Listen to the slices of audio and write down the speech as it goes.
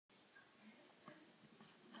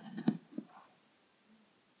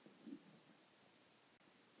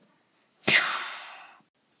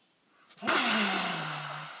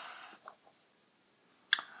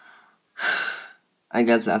I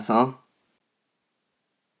guess that's all.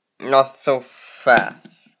 Not so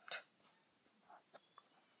fast.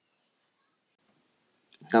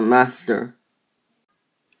 The master.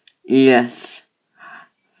 Yes,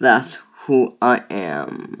 that's who I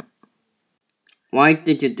am. Why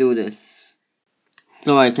did you do this?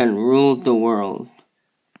 So I can rule the world.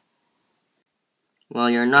 Well,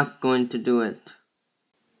 you're not going to do it.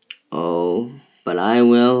 Oh, but I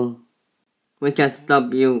will. We can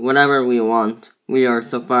stop you whatever we want. We are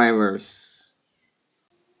survivors.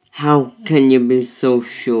 How can you be so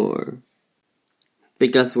sure?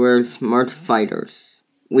 Because we're smart fighters.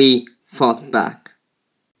 We fought back.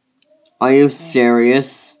 Are you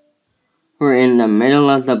serious? We're in the middle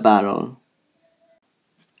of the battle.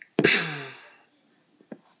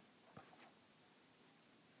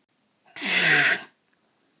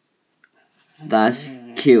 That's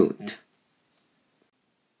cute.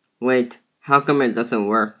 Wait, how come it doesn't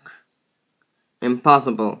work?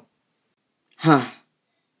 Impossible. Huh.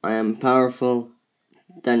 I am powerful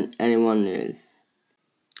than anyone is.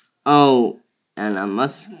 Oh, and I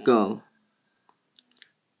must go.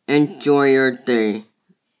 Enjoy your day.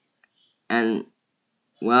 And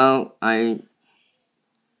while I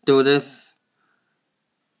do this,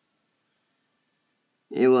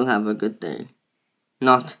 you will have a good day.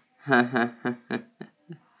 Not ha ha ha ha.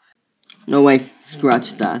 No wait,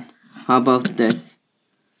 scratch that. How about this?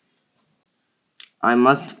 I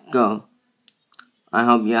must go. I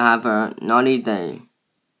hope you have a naughty day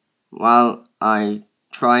while I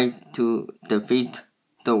try to defeat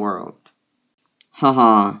the world.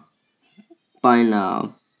 Haha. Bye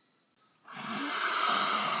now.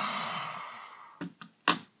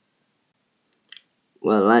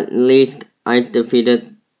 Well, at least I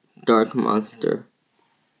defeated Dark Monster.